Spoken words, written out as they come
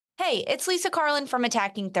Hey, it's Lisa Carlin from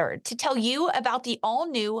Attacking Third to tell you about the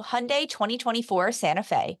all-new Hyundai 2024 Santa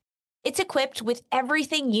Fe. It's equipped with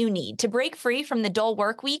everything you need to break free from the dull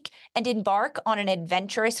work week and embark on an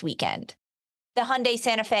adventurous weekend. The Hyundai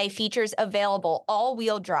Santa Fe features available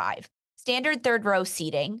all-wheel drive, standard third-row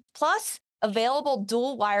seating, plus available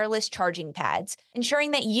dual wireless charging pads,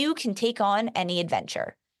 ensuring that you can take on any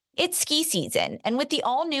adventure. It's ski season, and with the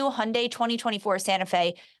all-new Hyundai 2024 Santa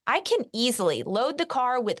Fe, I can easily load the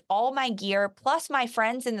car with all my gear plus my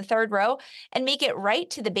friends in the third row and make it right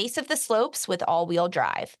to the base of the slopes with all-wheel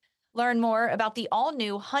drive. Learn more about the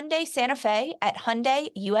all-new Hyundai Santa Fe at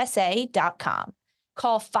HyundaiUSA.com.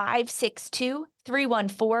 Call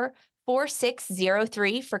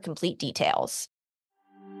 562-314-4603 for complete details.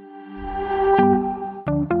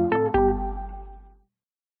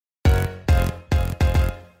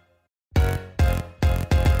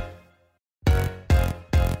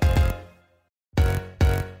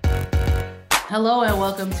 Hello and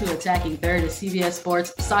welcome to Attacking Third, a CBS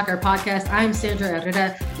Sports soccer podcast. I'm Sandra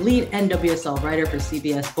Herrera, lead NWSL writer for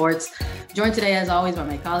CBS Sports. Joined today, as always, by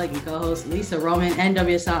my colleague and co-host Lisa Roman,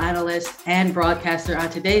 NWSL analyst and broadcaster. On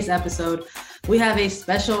today's episode, we have a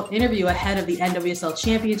special interview ahead of the NWSL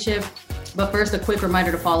Championship. But first, a quick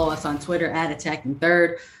reminder to follow us on Twitter at Attacking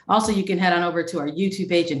Third. Also, you can head on over to our YouTube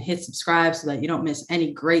page and hit subscribe so that you don't miss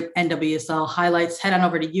any great NWSL highlights. Head on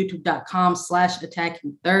over to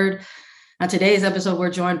youtube.com/Attacking Third. On today's episode, we're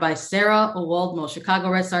joined by Sarah Owaldmo, Chicago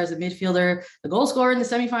Red Stars, a midfielder, the goal scorer in the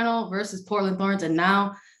semifinal versus Portland Thorns, and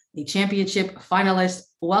now the championship finalist.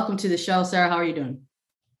 Welcome to the show, Sarah. How are you doing?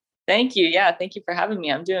 Thank you. Yeah, thank you for having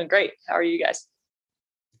me. I'm doing great. How are you guys?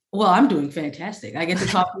 Well, I'm doing fantastic. I get to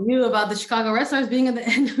talk to you about the Chicago Red Stars being in the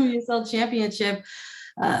NWSL Championship.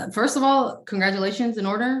 First of all, congratulations in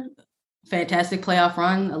order. Fantastic playoff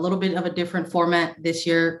run. A little bit of a different format this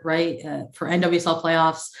year, right? For NWSL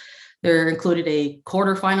playoffs. There included a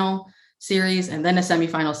quarterfinal series and then a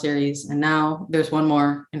semifinal series. And now there's one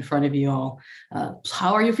more in front of you all.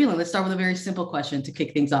 How are you feeling? Let's start with a very simple question to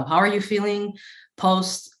kick things off. How are you feeling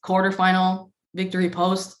post quarterfinal victory,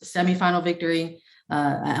 post semifinal victory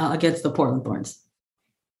against the Portland Thorns?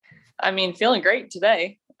 I mean, feeling great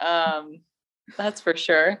today. That's for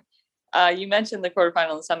sure. You mentioned the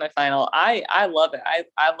quarterfinal and semifinal. I love it. I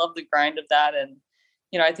love the grind of that. And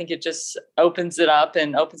I think it just opens it up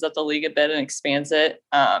and opens up the league a bit and expands it.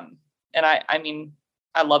 And I mean,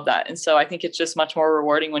 I love that. And so I think it's just much more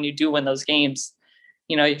rewarding when you do win those games.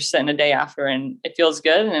 You're sitting a day after and it feels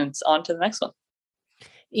good and it's on to the next one.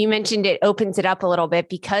 You mentioned it opens it up a little bit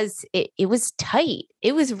because it was tight.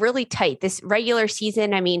 It was really tight. This regular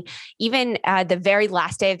season, I mean, even the very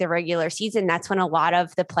last day of the regular season, that's when a lot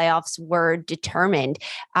of the playoffs were determined.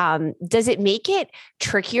 Does it make it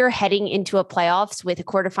trickier heading into a playoffs with a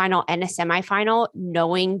quarterfinal and a semifinal,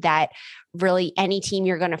 knowing that really any team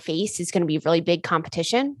you're going to face is going to be really big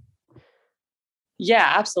competition?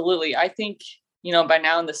 Yeah, absolutely. I think, by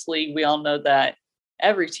now in this league, we all know that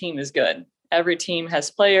every team is good. Every team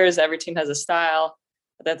has players, every team has a style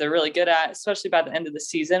that they're really good at, especially by the end of the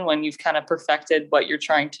season when you've kind of perfected what you're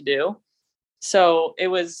trying to do. So it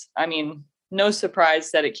was, no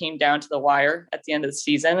surprise that it came down to the wire at the end of the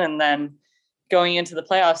season. And then going into the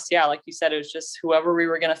playoffs, yeah, like you said, it was just whoever we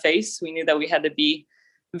were going to face. We knew that we had to be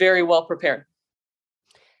very well prepared.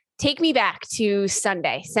 Take me back to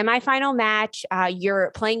Sunday, semifinal match.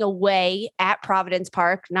 You're playing away at Providence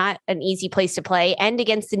Park, not an easy place to play, and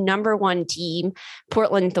against the number one team,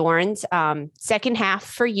 Portland Thorns. Second half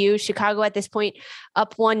for you, Chicago at this point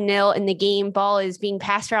up 1-0 in the game. Ball is being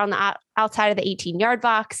passed around the outside of the 18-yard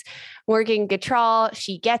box. Morgan Gautrat,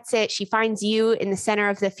 she gets it. She finds you in the center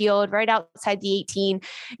of the field, right outside the 18.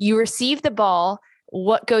 You receive the ball.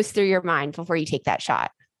 What goes through your mind before you take that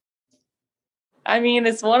shot? I mean,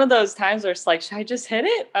 it's one of those times where it's like, should I just hit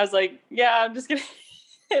it? I was like, yeah, I'm just going to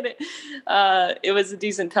hit it. It was a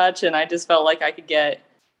decent touch, and I just felt like I could get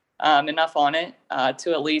enough on it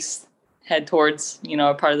to at least head towards,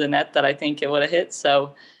 a part of the net that I think it would have hit.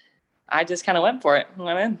 So I just kind of went for it and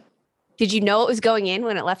went in. Did you know it was going in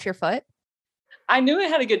when it left your foot? I knew it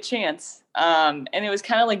had a good chance, and it was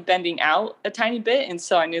kind of like bending out a tiny bit. And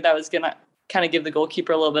so I knew that was going to kind of give the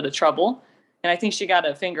goalkeeper a little bit of trouble. And I think she got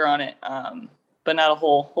a finger on it. But not a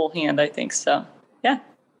whole hand, I think. So, yeah.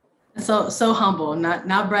 So humble, not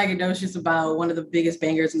braggadocious about one of the biggest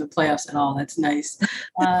bangers in the playoffs at all. That's nice.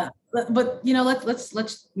 But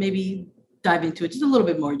let's maybe dive into it just a little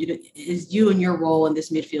bit more. Is you and your role in this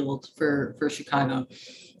midfield for Chicago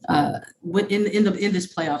in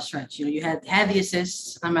this playoff stretch? You had the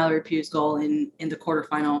assists on Mallory Pugh's goal in the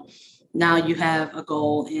quarterfinal. Now you have a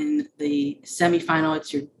goal in the semifinal.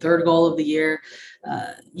 It's your third goal of the year.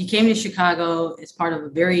 You came to Chicago as part of a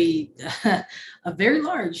very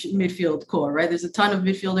large midfield core, right? There's a ton of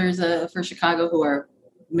midfielders for Chicago who are,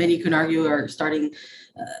 many can argue, are starting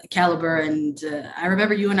caliber. And I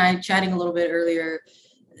remember you and I chatting a little bit earlier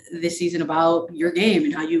this season about your game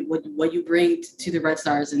and how what you bring to the Red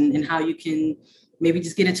Stars, and how you can maybe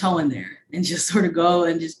just get a toe in there and just sort of go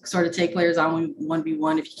and just sort of take players on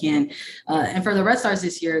 1v1 if you can. And for the Red Stars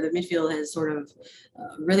this year, the midfield has sort of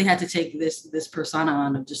really had to take this persona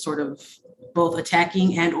on of just sort of both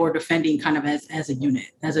attacking and or defending kind of as a unit,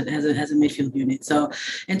 as a midfield unit. So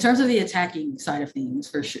in terms of the attacking side of things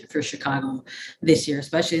for Chicago this year,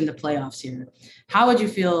 especially in the playoffs here, how would you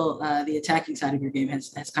feel the attacking side of your game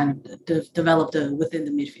has kind of developed within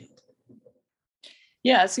the midfield?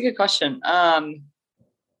 Yeah, that's a good question.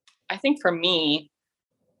 I think for me,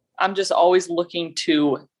 I'm just always looking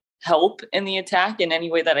to help in the attack in any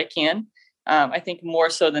way that I can. I think more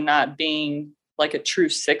so than not being like a true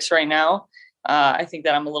six right now. I think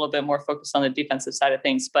that I'm a little bit more focused on the defensive side of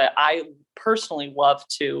things, but I personally love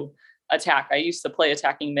to attack. I used to play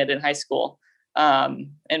attacking mid in high school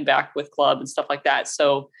and back with club and stuff like that.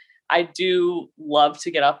 So I do love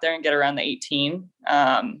to get up there and get around the 18.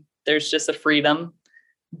 There's just a freedom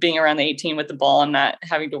being around the 18 with the ball and not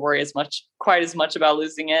having to worry quite as much about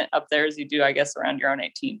losing it up there as you do, I guess, around your own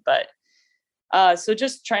 18. But so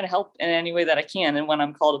just trying to help in any way that I can. And when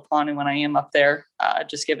I'm called upon and when I am up there,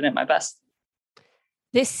 just giving it my best.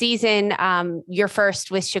 This season, your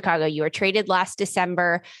first with Chicago, you were traded last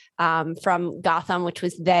December from Gotham, which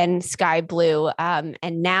was then Sky Blue.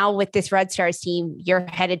 And now with this Red Stars team, you're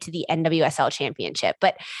headed to the NWSL championship.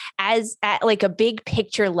 But at like a big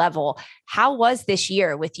picture level, how was this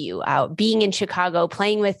year with you being in Chicago,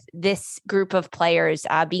 playing with this group of players,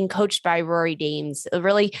 being coached by Rory Dames,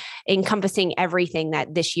 really encompassing everything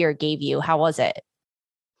that this year gave you? How was it?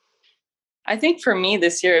 I think for me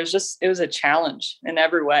this year, it was a challenge in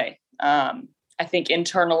every way. I think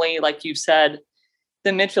internally, like you said, the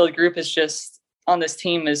midfield group on this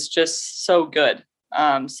team is just so good.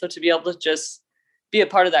 So to be able to just be a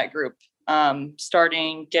part of that group,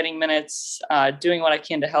 starting, getting minutes, doing what I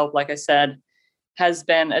can to help, like I said, has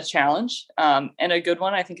been a challenge and a good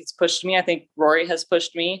one. I think it's pushed me. I think Rory has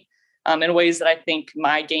pushed me in ways that I think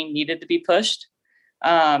my game needed to be pushed.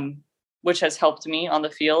 Which has helped me on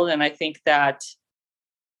the field. And I think that,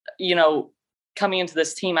 coming into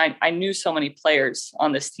this team, I knew so many players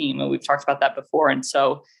on this team, and we've talked about that before. And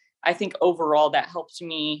so I think overall that helped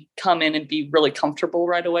me come in and be really comfortable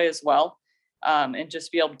right away as well. And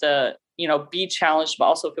just be able to, be challenged, but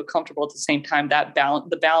also feel comfortable at the same time.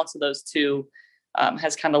 The balance of those two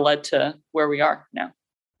has kind of led to where we are now.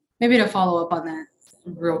 Maybe to follow up on that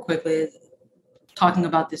real quickly, talking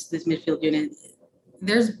about this midfield unit,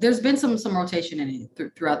 there's been some rotation in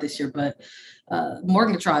it throughout this year, but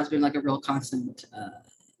Morgan Gautrat has been like a real constant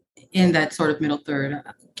in that sort of middle third.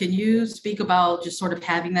 Can you speak about just sort of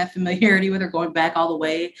having that familiarity with her, going back all the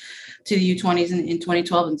way to the U20s in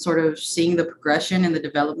 2012 and sort of seeing the progression and the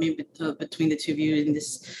development between the two of you in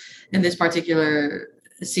this particular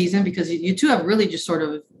season? Because you two have really just sort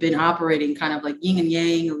of been operating kind of like yin and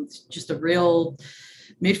yang, just a real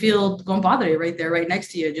midfield compadre right there, right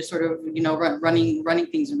next to you, just sort of, running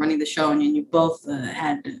things and running the show. And you both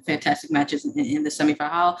had fantastic matches in the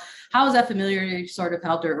semifinal. How has that familiarity sort of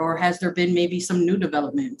helped her, or has there been maybe some new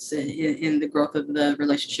developments in the growth of the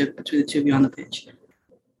relationship between the two of you on the pitch?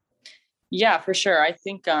 Yeah, for sure. I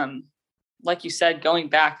think, like you said, going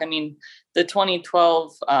back, the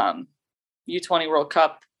 2012 U20 World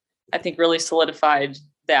Cup, I think really solidified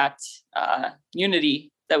that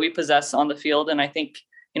unity that we possess on the field. And I think,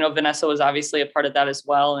 Vanessa was obviously a part of that as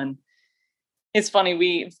well. And it's funny,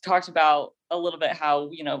 we talked about a little bit how,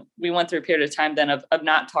 we went through a period of time then of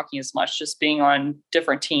not talking as much, just being on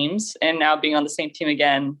different teams, and now being on the same team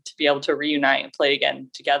again to be able to reunite and play again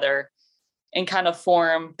together and kind of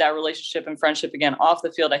form that relationship and friendship again off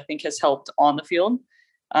the field, I think has helped on the field.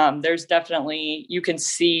 There's definitely, you can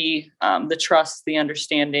see the trust, the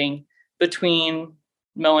understanding between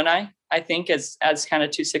Mo and I think as kind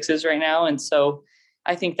of two sixes right now. And so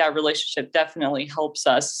I think that relationship definitely helps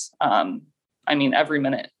us. Every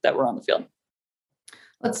minute that we're on the field.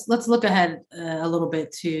 Let's look ahead a little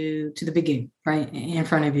bit to the big game right in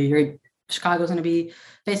front of you. Chicago's going to be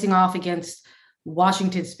facing off against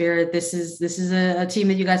Washington Spirit. This is a team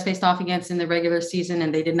that you guys faced off against in the regular season,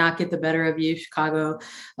 and they did not get the better of you. Chicago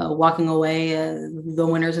walking away the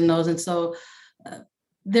winners in those. And so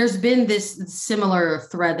there's been this similar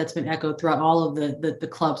thread that's been echoed throughout all of the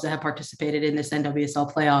clubs that have participated in this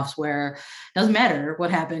NWSL playoffs, where it doesn't matter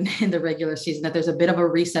what happened in the regular season, that there's a bit of a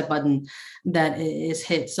reset button that is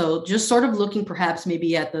hit. So just sort of looking perhaps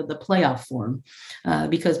maybe at the playoff form,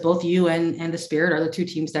 because both you and the Spirit are the two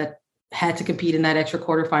teams that had to compete in that extra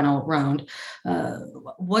quarterfinal round.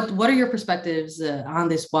 What are your perspectives on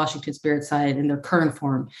this Washington Spirit side in their current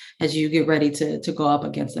form as you get ready to go up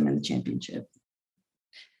against them in the championship?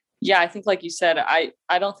 Yeah, I think like you said, I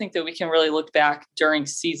don't think that we can really look back during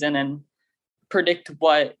season and predict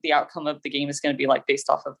what the outcome of the game is going to be like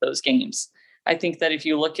based off of those games. I think that if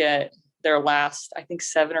you look at their last, I think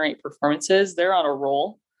 7 or 8 performances, they're on a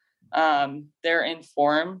roll. They're in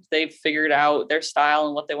form. They've figured out their style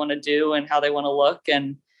and what they want to do and how they want to look.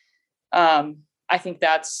 And I think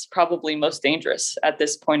that's probably most dangerous at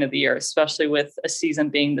this point of the year, especially with a season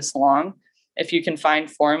being this long. If you can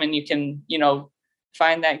find form and you can,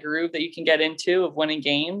 find that groove that you can get into of winning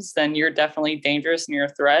games, then you're definitely dangerous and you're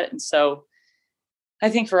a threat. And so I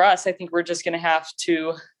think for us, we're just going to have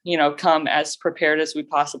to, come as prepared as we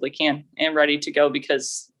possibly can and ready to go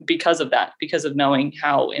because of that, because of knowing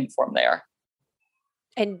how informed they are.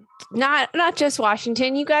 And not just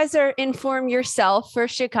Washington, you guys are informed yourself for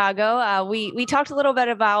Chicago. We talked a little bit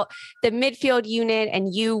about the midfield unit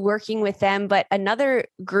and you working with them, but another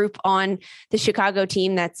group on the Chicago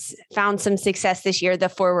team that's found some success this year, the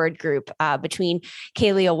forward group between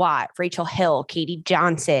Kaylia Watt, Rachel Hill, Katie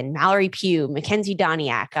Johnson, Mallory Pugh, Mackenzie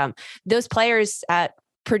Doniak, those players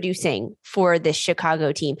producing for this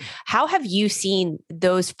Chicago team. How have you seen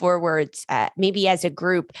those forwards, maybe as a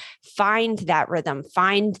group, find that rhythm,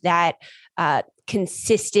 find that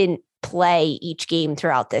consistent play each game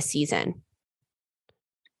throughout this season?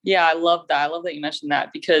 Yeah, I love that. I love that you mentioned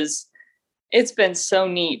that because it's been so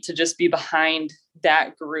neat to just be behind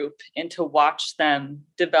that group and to watch them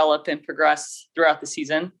develop and progress throughout the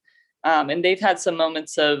season. And they've had some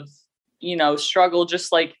moments of, struggle,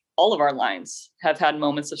 just like all of our lines have had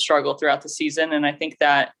moments of struggle throughout the season. And I think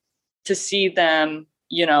that to see them,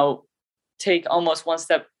 take almost one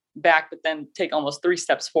step back, but then take almost 3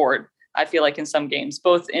 steps forward, I feel like in some games,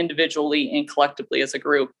 both individually and collectively as a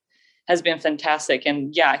group, has been fantastic.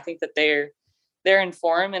 And yeah, I think that they're in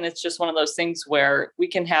form, and it's just one of those things where we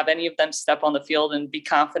can have any of them step on the field and be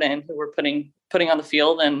confident in who we're putting on the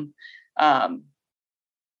field. And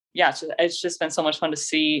it's just been so much fun to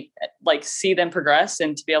see them progress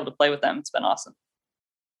and to be able to play with them. It's been awesome.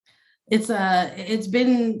 It's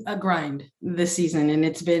been a grind this season, and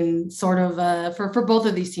it's been sort of for both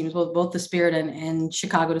of these teams, both the Spirit and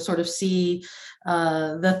Chicago, to sort of see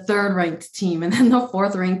the 3rd ranked team and then the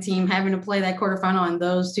 4th ranked team having to play that quarterfinal, and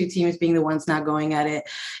those two teams being the ones not going at it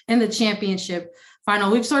in the championship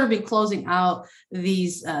final. We've sort of been closing out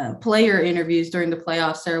these player interviews during the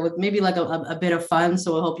playoffs, Sarah, with maybe like a bit of fun.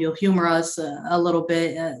 So I hope you'll humor us a little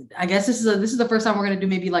bit. I guess this is the first time we're going to do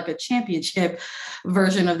maybe like a championship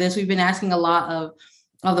version of this. We've been asking a lot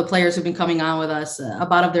of the players who've been coming on with us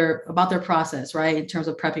about their process, right, in terms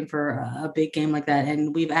of prepping for a big game like that.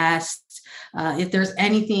 And we've asked if there's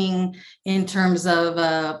anything in terms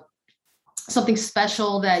of something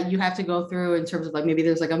special that you have to go through in terms of like, maybe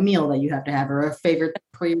there's like a meal that you have to have, or a favorite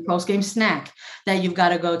post-game snack that you've got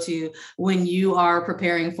to go to when you are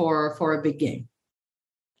preparing for a big game.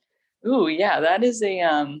 Ooh, yeah,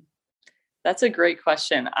 that's a great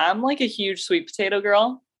question. I'm like a huge sweet potato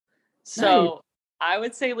girl. So nice. I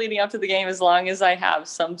would say leading up to the game, as long as I have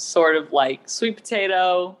some sort of like sweet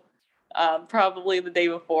potato, probably the day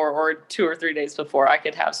before or 2 or 3 days before, I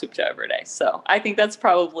could have sweet potato every day. So I think that's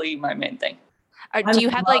probably my main thing. Do you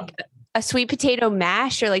have like a sweet potato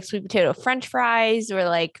mash or like sweet potato French fries, or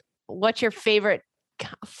like what's your favorite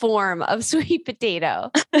form of sweet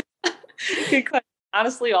potato? Good question.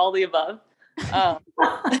 Honestly, all the above. I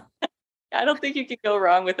don't think you can go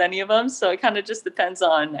wrong with any of them. So it kind of just depends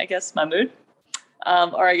on, I guess, my mood,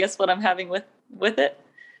 or I guess what I'm having with it.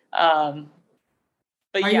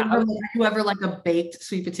 But are you ever like a baked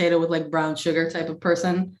sweet potato with like brown sugar type of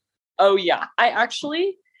person? Oh yeah. I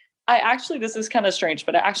actually, this is kind of strange,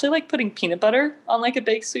 but I actually like putting peanut butter on like a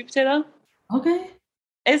baked sweet potato. Okay.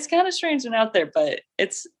 It's kind of strange and out there, but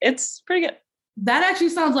it's pretty good. That actually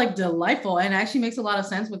sounds like delightful, and actually makes a lot of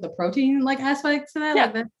sense with the protein like aspect to that. Yeah.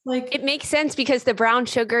 Like that's like, it makes sense because the brown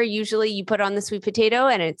sugar usually you put on the sweet potato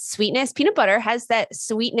and it's sweetness. Peanut butter has that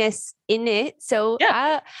sweetness in it. So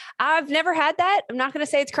yeah. I've never had that. I'm not going to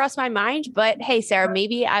say it's crossed my mind, but hey, Sarah,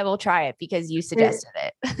 maybe I will try it because you suggested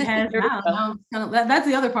it. That's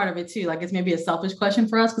the other part of it too. Like it's maybe a selfish question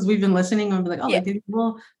for us because we've been listening and be like, maybe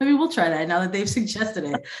we'll try that now that they've suggested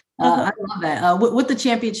it. I love that. With the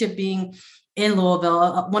championship being in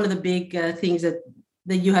Louisville. One of the big things that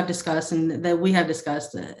you have discussed and that we have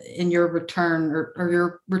discussed in your return or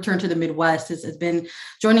your return to the Midwest has been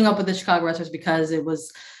joining up with the Chicago Red Sox because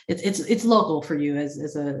it's local for you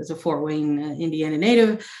as a Fort Wayne, Indiana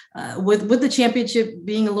native. With the championship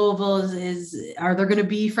being in Louisville, are there going to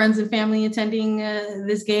be friends and family attending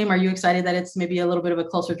this game? Are you excited that it's maybe a little bit of a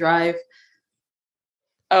closer drive?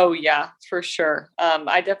 Oh yeah, for sure.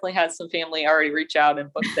 I definitely had some family already reach out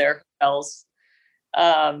and book their hotels.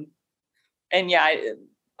 And yeah,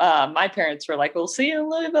 my parents were like, "We'll see you in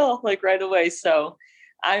Louisville," like right away. So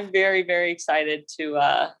I'm very, very excited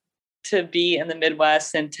to be in the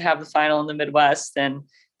Midwest and to have the final in the Midwest, and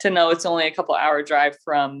to know it's only a couple hour drive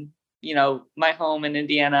from, my home in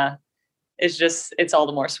Indiana. It's all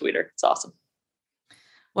the more sweeter. It's awesome.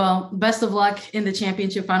 Well, best of luck in the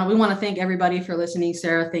championship final. We want to thank everybody for listening.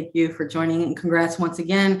 Sarah, thank you for joining, and congrats once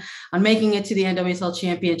again on making it to the NWSL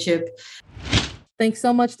championship. Thanks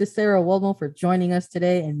so much to Sarah Woldmo for joining us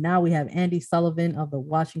today. And now we have Andy Sullivan of the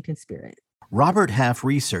Washington Spirit. Robert Half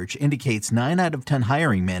research indicates 9 out of 10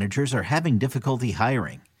 hiring managers are having difficulty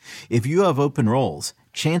hiring. If you have open roles,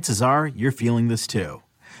 chances are you're feeling this too.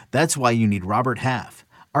 That's why you need Robert Half.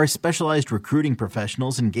 Our specialized recruiting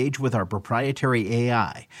professionals engage with our proprietary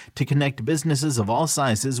AI to connect businesses of all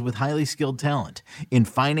sizes with highly skilled talent in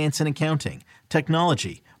finance and accounting,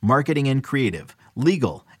 technology, marketing and creative,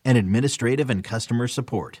 legal, and administrative and customer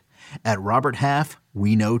support. At Robert Half,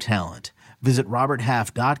 we know talent. Visit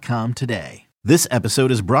roberthalf.com today. This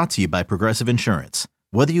episode is brought to you by Progressive Insurance.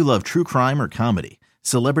 Whether you love true crime or comedy,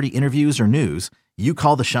 celebrity interviews or news, you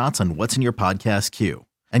call the shots on what's in your podcast queue.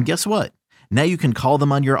 And guess what? Now you can call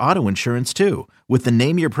them on your auto insurance too with the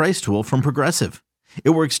Name Your Price tool from Progressive. It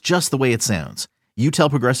works just the way it sounds. You tell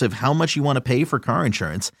Progressive how much you want to pay for car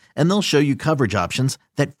insurance, and they'll show you coverage options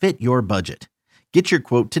that fit your budget. Get your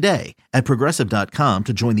quote today at Progressive.com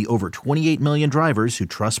to join the over 28 million drivers who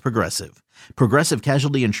trust Progressive. Progressive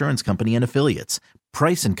Casualty Insurance Company and Affiliates.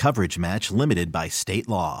 Price and coverage match limited by state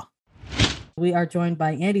law. We are joined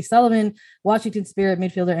by Andy Sullivan, Washington Spirit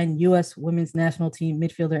midfielder and U.S. Women's National Team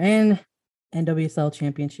midfielder and NWSL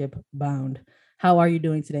Championship bound. How are you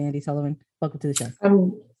doing today, Andy Sullivan? Welcome to the show.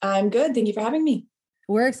 I'm good. Thank you for having me.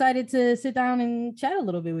 We're excited to sit down and chat a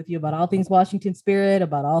little bit with you about all things Washington Spirit,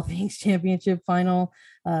 about all things championship final.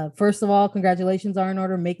 First of all, congratulations are in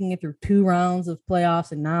order, making it through 2 rounds of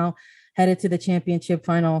playoffs and now headed to the championship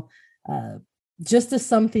final. Just to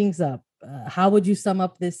sum things up, how would you sum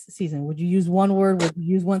up this season? Would you use one word? Would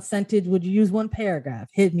you use one sentence? Would you use one paragraph?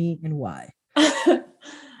 Hit me and why.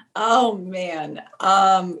 Oh, man.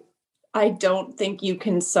 I don't think you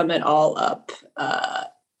can sum it all up.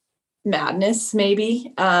 Madness,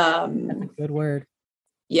 maybe. That's a good word.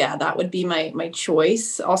 Yeah, that would be my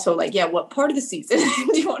choice. Also, what part of the season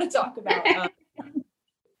do you want to talk about?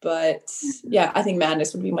 But yeah, I think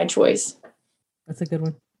madness would be my choice. That's a good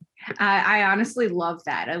one. I honestly love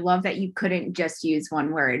that. I love that you couldn't just use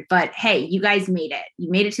one word, but hey, you guys made it.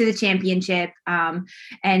 You made it to the championship,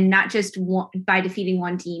 and not just by defeating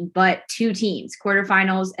one team, but 2 teams,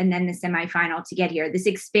 quarterfinals and then the semifinal to get here. This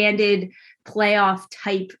expanded playoff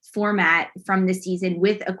type format from this season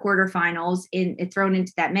with a quarterfinals thrown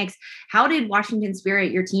into that mix. How did Washington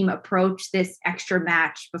Spirit, your team, approach this extra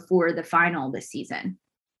match before the final this season?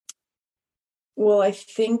 Well, I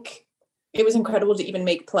think it was incredible to even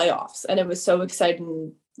make playoffs, and it was so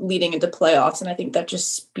exciting leading into playoffs. And I think that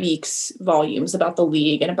just speaks volumes about the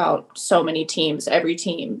league and about so many teams, every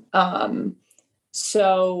team.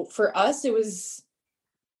 So for us, it was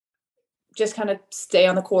just kind of stay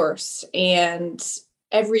on the course, and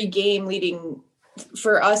every game leading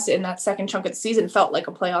for us in that second chunk of the season felt like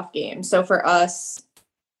a playoff game. So for us,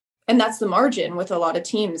 and that's the margin with a lot of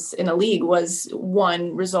teams in the league, was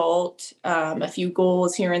one result, a few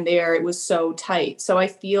goals here and there. It was so tight. So I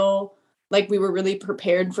feel like we were really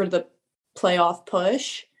prepared for the playoff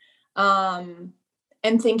push. And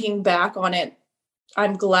thinking back on it,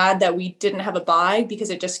 I'm glad that we didn't have a bye, because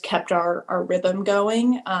it just kept our rhythm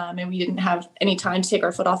going. And we didn't have any time to take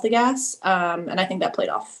our foot off the gas. And I think that played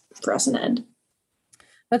off for us in the end.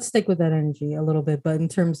 Let's stick with that energy a little bit. But in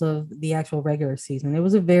terms of the actual regular season, it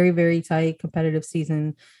was a very, very tight competitive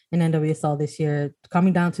season in NWSL this year,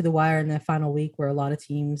 coming down to the wire in that final week, where a lot of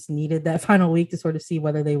teams needed that final week to sort of see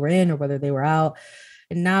whether they were in or whether they were out.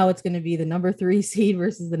 And now it's going to be the number 3 seed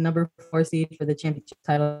versus the number 4 seed for the championship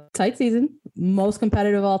title. Tight season, most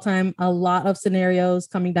competitive all time. A lot of scenarios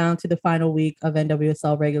coming down to the final week of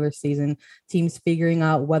NWSL regular season. Teams figuring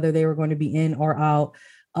out whether they were going to be in or out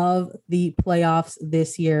of the playoffs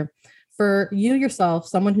this year. For you yourself,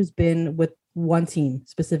 someone who's been with one team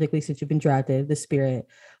specifically since you've been drafted, the Spirit.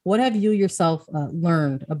 What have you yourself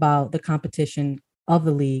learned about the competition of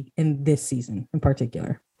the league in this season in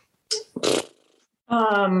particular?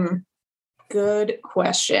 Good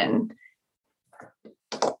question.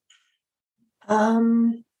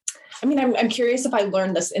 I mean, I'm curious if I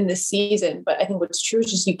learned this in this season, but I think what's true is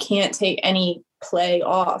just you can't take any play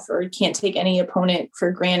off, or you can't take any opponent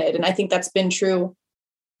for granted. And I think that's been true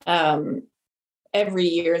every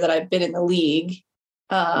year that I've been in the league.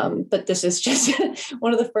 But this is just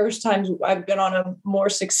one of the first times I've been on a more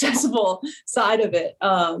successful side of it.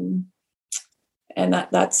 And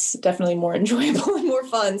that's definitely more enjoyable and more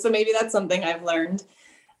fun. So maybe that's something I've learned.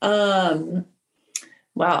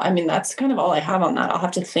 Wow. I mean, that's kind of all I have on that. I'll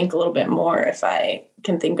have to think a little bit more if I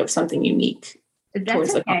can think of something unique.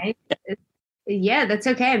 That's okay. Yeah, that's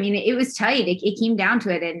okay. I mean, it was tight. It came down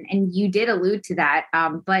to it. And you did allude to that.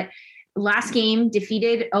 But last game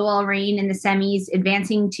defeated OL Reign in the semis,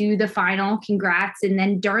 advancing to the final. Congrats. And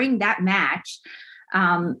then during that match,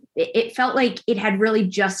 it felt like it had really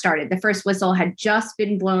just started. The first whistle had just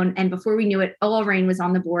been blown. And before we knew it, OL Reign was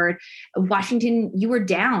on the board. Washington, you were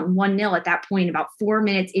down 1-0 at that point, about 4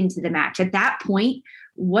 minutes into the match. At that point,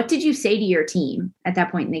 what did you say to your team at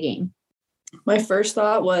that point in the game? My first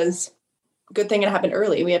thought was, good thing it happened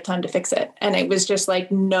early. We have time to fix it. And it was just like,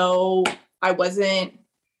 no, I wasn't.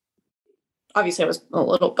 Obviously I was a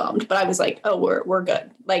little bummed, but I was like, oh, we're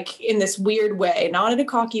good. Like in this weird way, not in a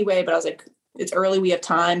cocky way, but I was like, it's early. We have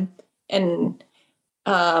time. And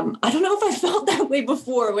I don't know if I felt that way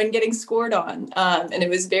before when getting scored on. And it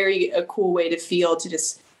was a cool way to feel, to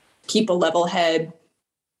just keep a level head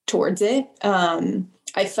towards it.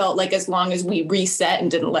 I felt like as long as we reset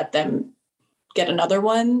and didn't let them get another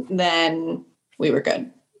one, then we were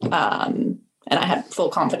good. And I had full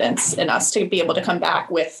confidence in us to be able to come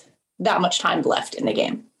back with that much time left in the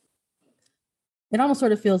game. It almost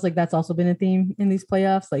sort of feels like that's also been a theme in these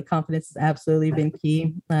playoffs. Like confidence has absolutely been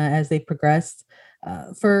key as they progressed.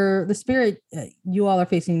 For the Spirit, you all are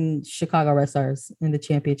facing Chicago Red Stars in the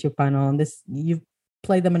championship final. And you've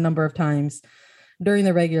played them a number of times during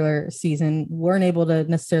the regular season, weren't able to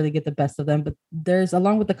necessarily get the best of them. But there's,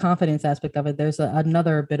 along with the confidence aspect of it, there's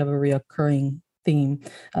another bit of a reoccurring theme.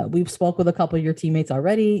 We've spoke with a couple of your teammates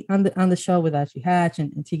already on the show with Ashley Hatch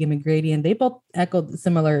and Tegan McGrady, and they both echoed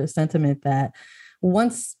similar sentiment that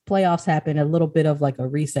once playoffs happen, a little bit of like a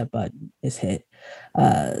reset button is hit.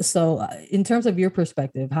 So in terms of your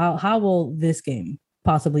perspective, how will this game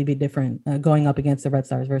possibly be different going up against the Red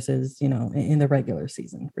Stars versus, in the regular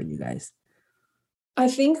season for you guys? I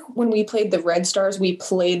think when we played the Red Stars, we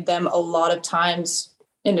played them a lot of times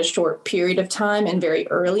in a short period of time and very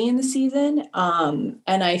early in the season. And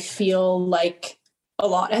I feel like a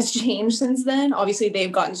lot has changed since then. Obviously,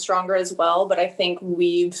 they've gotten stronger as well, but I think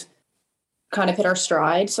we've kind of hit our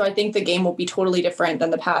stride. So I think the game will be totally different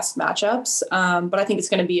than the past matchups. But I think it's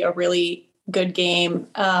going to be a really good game.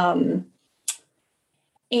 And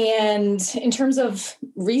in terms of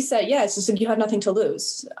reset, it's just like you have nothing to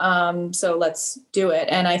lose. So let's do it.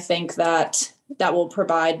 And I think that will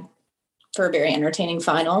provide for a very entertaining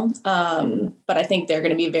final. But I think they're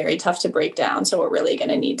going to be very tough to break down. So we're really going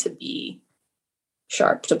to need to be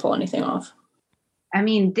sharp to pull anything off. I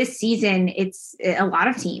mean, this season, it's a lot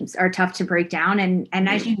of teams are tough to break down. And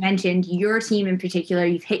as you mentioned, your team in particular,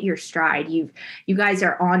 you've hit your stride. You guys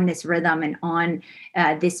are on this rhythm and on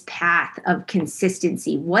this path of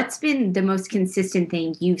consistency. What's been the most consistent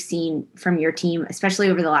thing you've seen from your team, especially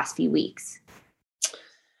over the last few weeks?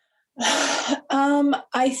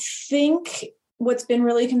 I think what's been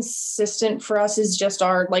really consistent for us is just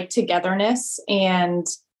our togetherness and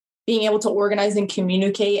being able to organize and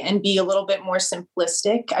communicate and be a little bit more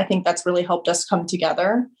simplistic. I think that's really helped us come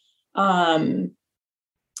together. There's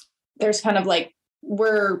kind of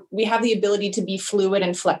we have the ability to be fluid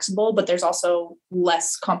and flexible, but there's also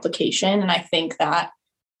less complication. And I think that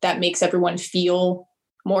makes everyone feel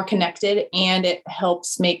more connected, and it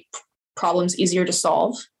helps make problems easier to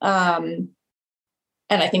solve. And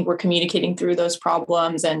I think we're communicating through those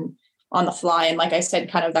problems and on the fly. And like I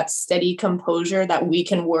said, kind of that steady composure that we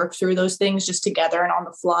can work through those things just together and on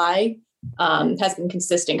the fly has been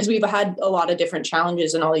consistent, because we've had a lot of different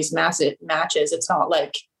challenges in all these massive matches. It's not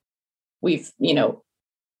like we've,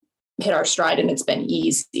 hit our stride and it's been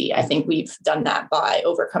easy. I think we've done that by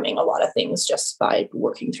overcoming a lot of things just by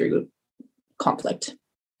working through conflict.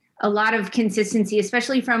 A lot of consistency,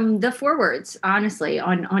 especially from the forwards, honestly,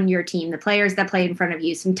 on your team, the players that play in front of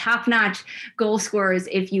you, some top-notch goal scorers,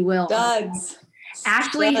 if you will. Studs.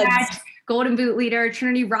 Ashley Hatch Golden Boot leader,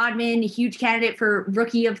 Trinity Rodman, a huge candidate for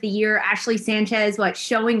Rookie of the Year. Ashley Sanchez,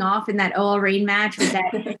 showing off in that OL Reign match with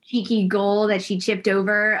that cheeky goal that she chipped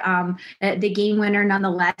over, the game winner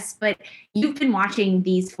nonetheless. But you've been watching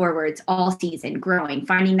these forwards all season, growing,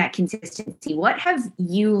 finding that consistency. What have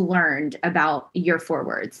you learned about your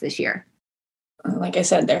forwards this year? Like I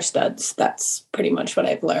said, they're studs. That's pretty much what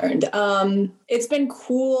I've learned. It's been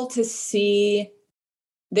cool to see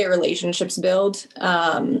their relationships build.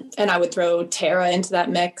 And I would throw Tara into that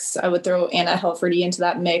mix. I would throw Anna Helferty into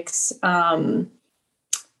that mix.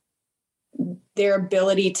 Their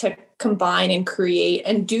ability to combine and create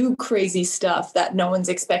and do crazy stuff that no one's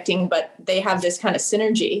expecting, but they have this kind of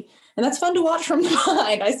synergy. And that's fun to watch from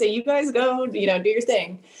behind. I say, you guys go, do your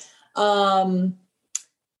thing.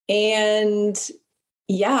 And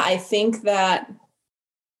yeah, I think that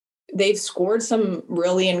they've scored some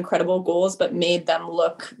really incredible goals, but made them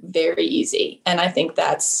look very easy. And I think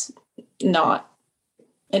that's not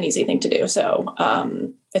an easy thing to do. So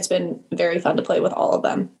it's been very fun to play with all of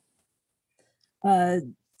them.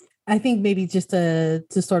 I think maybe just to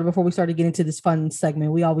start, before we started getting into this fun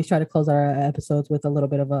segment, we always try to close our episodes with a little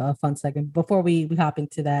bit of a fun segment. Before we hop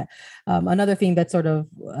into that, another thing that sort of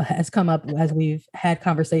has come up as we've had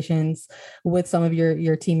conversations with some of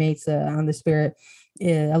your teammates on the Spirit,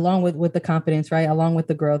 along with the confidence, right, along with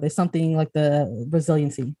the growth, is something like the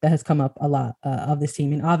resiliency that has come up a lot of this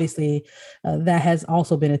team. And obviously that has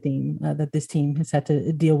also been a theme that this team has had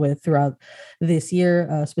to deal with throughout this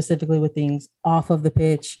year, specifically with things off of the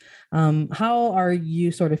pitch. How are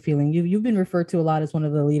you sort of feeling? You've been referred to a lot as one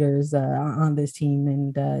of the leaders on this team,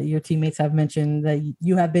 and your teammates have mentioned that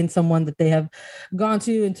you have been someone that they have gone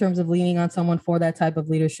to in terms of leaning on someone for that type of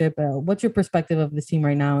leadership. What's your perspective of this team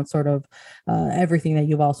right now, and sort of everything that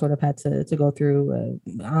you've all sort of had to go through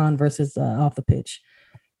on versus off the pitch?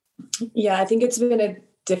 Yeah, I think it's been a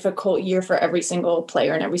difficult year for every single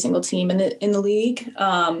player and every single team in the league.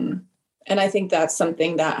 And I think that's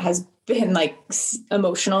something that has been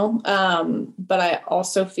emotional. But I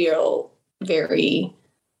also feel very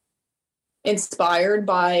inspired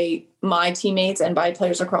by my teammates and by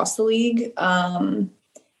players across the league. And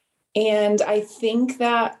I think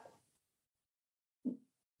that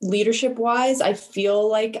leadership wise, I feel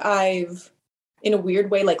like I've, in a weird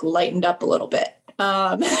way, lightened up a little bit.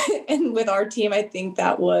 And with our team, I think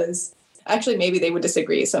that was actually, maybe they would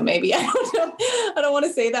disagree. So maybe, I don't know. I don't want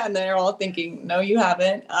to say that. And they're all thinking, no, you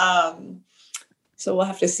haven't. So we'll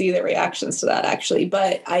have to see the reactions to that actually.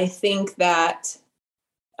 But I think that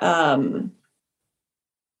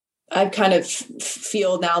I kind of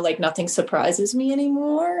feel now like nothing surprises me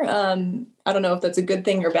anymore. I don't know if that's a good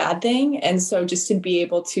thing or bad thing. And so just to be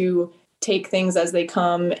able to take things as they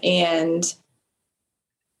come and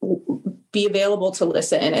be available to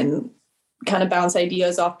listen and kind of bounce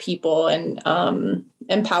ideas off people and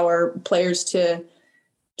empower players to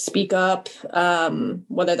speak up,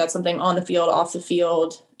 whether that's something on the field, off the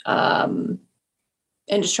field, and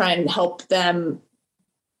just try and help them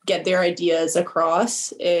get their ideas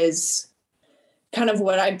across is kind of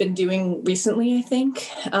what I've been doing recently, I think.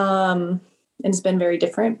 And it's been very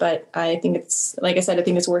different, but I think it's, like I said, I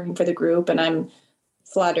think it's working for the group, and I'm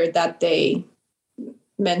flattered that they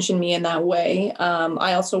mention me in that way.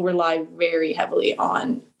 I also rely very heavily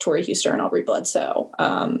on Tori Huster and Aubrey Bledsoe.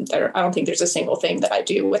 I don't think there's a single thing that I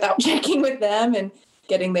do without checking with them and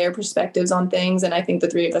getting their perspectives on things. And I think the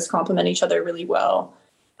three of us complement each other really well.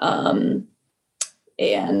 And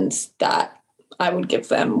that I would give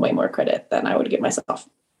them way more credit than I would give myself.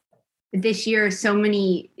 This year, so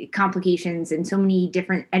many complications and so many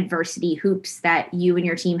different adversity hoops that you and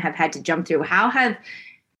your team have had to jump through. How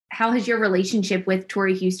has your relationship with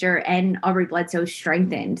Tori Huster and Aubrey Bledsoe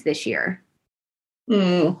strengthened this year?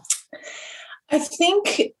 I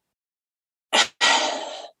think,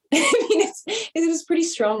 it was pretty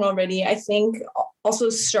strong already. I think also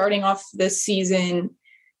starting off this season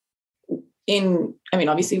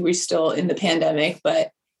obviously we're still in the pandemic,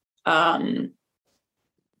 but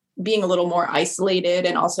being a little more isolated,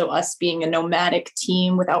 and also us being a nomadic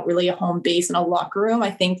team without really a home base and a locker room,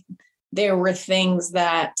 I think there were things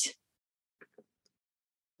that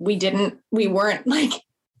we weren't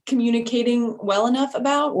communicating well enough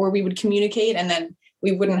about, or we would communicate and then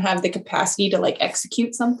we wouldn't have the capacity to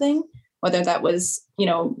execute something, whether that was,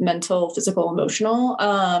 mental, physical, emotional.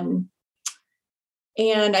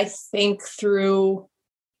 And I think through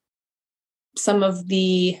some of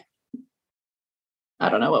the, I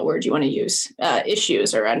don't know what word you want to use,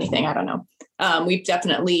 issues or anything, I don't know. We've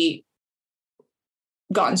definitely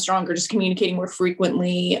gotten stronger, just communicating more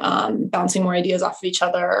frequently, bouncing more ideas off of each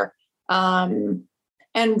other, and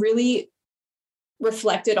really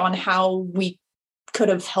reflected on how we could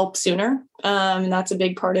have helped sooner. And that's a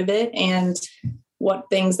big part of it. And what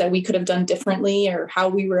things that we could have done differently, or how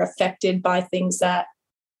we were affected by things that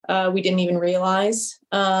we didn't even realize.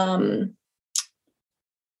 And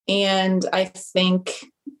I think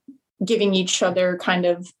giving each other kind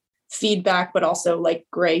of feedback, but also like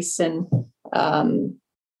grace, and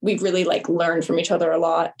we've really like learned from each other a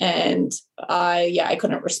lot. And I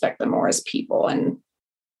couldn't respect them more as people. And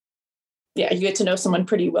yeah, you get to know someone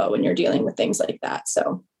pretty well when you're dealing with things like that.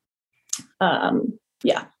 So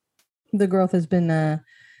the growth has been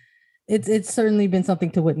it's certainly been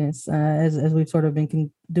something to witness as we've sort of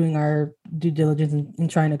been doing our due diligence and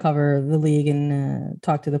trying to cover the league and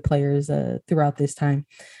talk to the players throughout this time.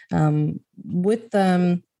 With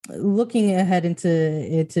looking ahead into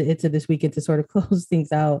this weekend to sort of close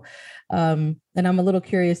things out, and I'm a little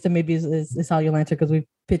curious to maybe is how you'll answer, because we've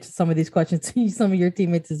pitched some of these questions to some of your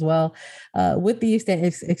teammates as well. With the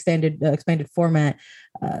expanded format,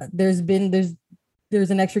 there's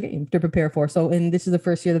an extra game to prepare for. So, and this is the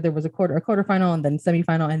first year that there was a quarterfinal and then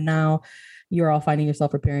semifinal, and now you're all finding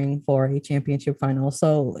yourself preparing for a championship final.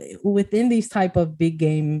 So within these type of big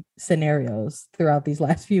game scenarios throughout these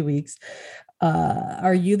last few weeks,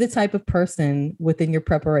 are you the type of person within your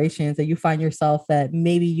preparations that you find yourself that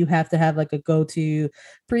maybe you have to have like a go-to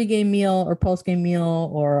pregame meal or postgame meal,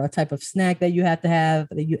 or a type of snack that you have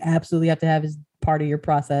that you absolutely have to have as part of your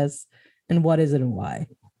process? And what is it and why?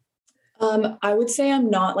 I would say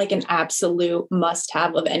I'm not like an absolute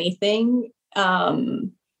must-have of anything,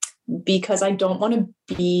 because I don't want to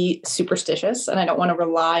be superstitious, and I don't want to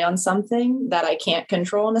rely on something that I can't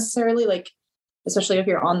control necessarily, like especially if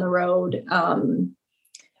you're on the road.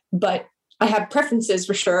 But I have preferences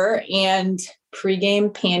for sure, and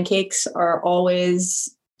pregame pancakes are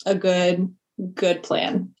always a good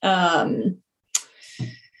plan.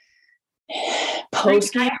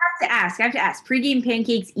 Post-game, I have to ask. Pregame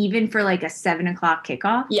pancakes, even for like a 7:00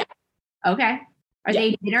 kickoff? Yeah. Okay. Are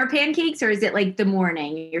they dinner pancakes, or is it like the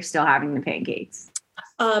morning you're still having the pancakes?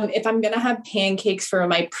 If I'm going to have pancakes for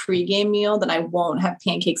my pregame meal, then I won't have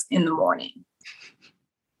pancakes in the morning.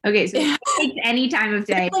 Okay. So pancakes any time of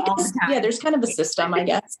day, like all the time. Yeah, there's kind of a system, I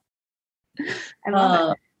guess. I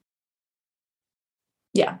love it.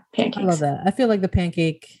 Yeah, pancakes. I love that. I feel like the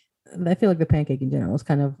pancake in general is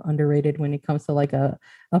kind of underrated when it comes to like a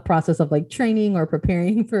process of like training or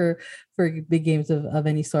preparing for big games of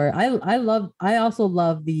any sort. I also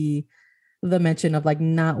love the mention of like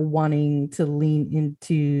not wanting to lean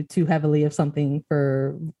into too heavily of something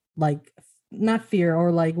for like not fear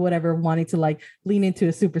or like whatever, wanting to like lean into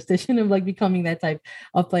a superstition of like becoming that type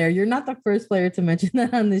of player. You're not the first player to mention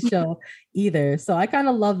that on this show either. So I kind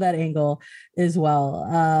of love that angle as well.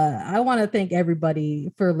 I want to thank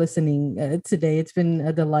everybody for listening today. It's been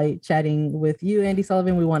a delight chatting with you, Andi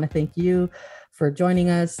Sullivan. We want to thank you for joining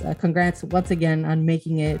us. Congrats once again on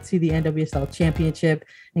making it to the NWSL Championship,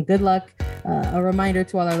 and good luck. A reminder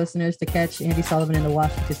to all our listeners to catch Andi Sullivan and the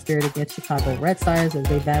Washington Spirit against Chicago Red Stars as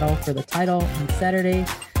they battle for the title on Saturday,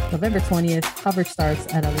 November 20th. Coverage starts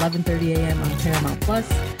at 11:30 a.m. on Paramount Plus.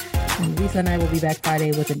 And Lisa and I will be back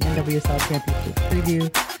Friday with an NWSL Championship preview.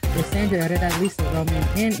 With Sandra Herrera, Lisa Roman,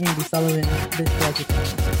 and Andi Sullivan, this was the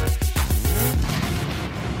Championship.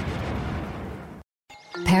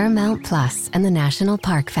 Paramount Plus and the National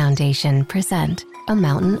Park Foundation present A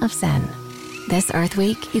Mountain of Zen. This Earth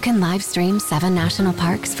Week, you can live stream 7 national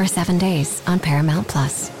parks for 7 days on Paramount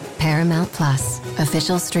Plus. Paramount Plus,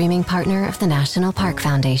 official streaming partner of the National Park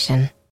Foundation.